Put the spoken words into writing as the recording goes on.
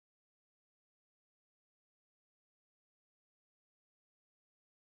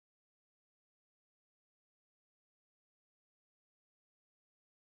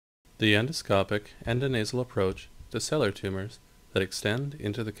The endoscopic endonasal approach to cellular tumors that extend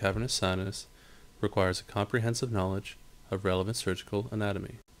into the cavernous sinus requires a comprehensive knowledge of relevant surgical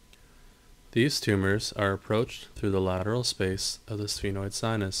anatomy. These tumors are approached through the lateral space of the sphenoid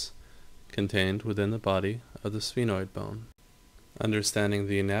sinus, contained within the body of the sphenoid bone. Understanding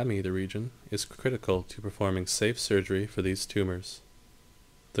the anatomy of the region is critical to performing safe surgery for these tumors.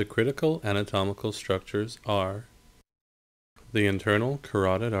 The critical anatomical structures are the internal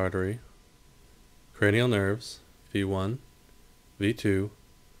carotid artery, cranial nerves V1, V2,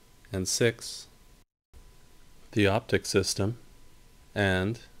 and 6, the optic system,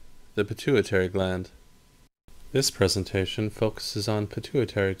 and the pituitary gland. This presentation focuses on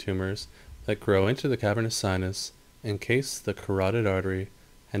pituitary tumors that grow into the cavernous sinus, encase the carotid artery,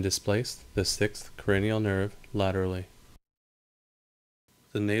 and displace the 6th cranial nerve laterally.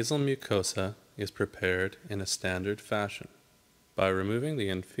 The nasal mucosa is prepared in a standard fashion. By removing the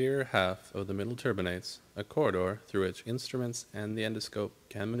inferior half of the middle turbinates, a corridor through which instruments and the endoscope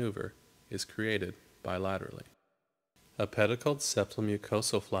can maneuver is created bilaterally. A pedicled septal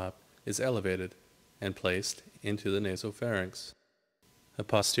mucosal flap is elevated and placed into the nasopharynx. A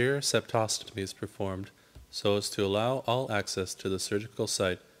posterior septostomy is performed so as to allow all access to the surgical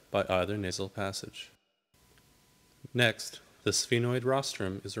site by either nasal passage. Next, the sphenoid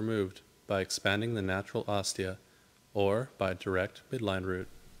rostrum is removed by expanding the natural ostia or by direct midline route.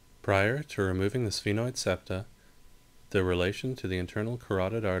 Prior to removing the sphenoid septa, the relation to the internal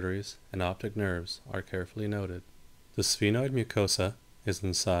carotid arteries and optic nerves are carefully noted. The sphenoid mucosa is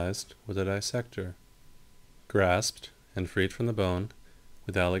incised with a dissector, grasped and freed from the bone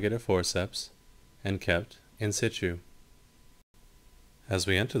with alligator forceps, and kept in situ. As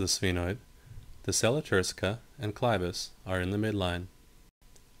we enter the sphenoid, the sella turcica and clivus are in the midline.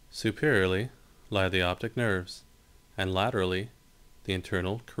 Superiorly lie the optic nerves, and laterally the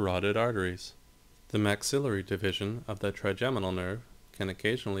internal carotid arteries. The maxillary division of the trigeminal nerve can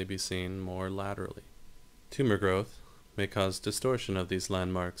occasionally be seen more laterally. Tumor growth may cause distortion of these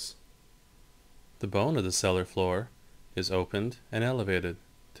landmarks. The bone of the sellar floor is opened and elevated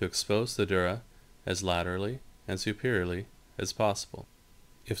to expose the dura as laterally and superiorly as possible.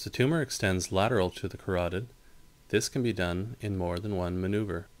 If the tumor extends lateral to the carotid, this can be done in more than one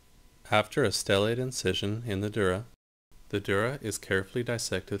maneuver. After a stellate incision in the dura is carefully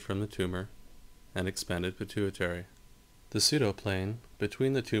dissected from the tumor and expanded pituitary. The pseudoplane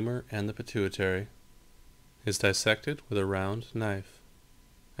between the tumor and the pituitary is dissected with a round knife,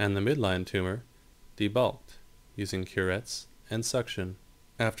 and the midline tumor debulked using curettes and suction.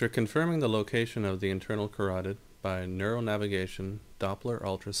 After confirming the location of the internal carotid by neuronavigation, Doppler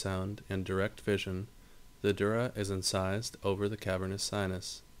ultrasound, and direct vision, the dura is incised over the cavernous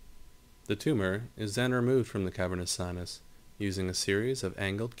sinus. The tumor is then removed from the cavernous sinus using a series of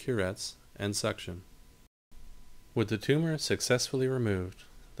angled curettes and suction. With the tumor successfully removed,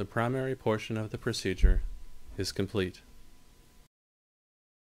 the primary portion of the procedure is complete.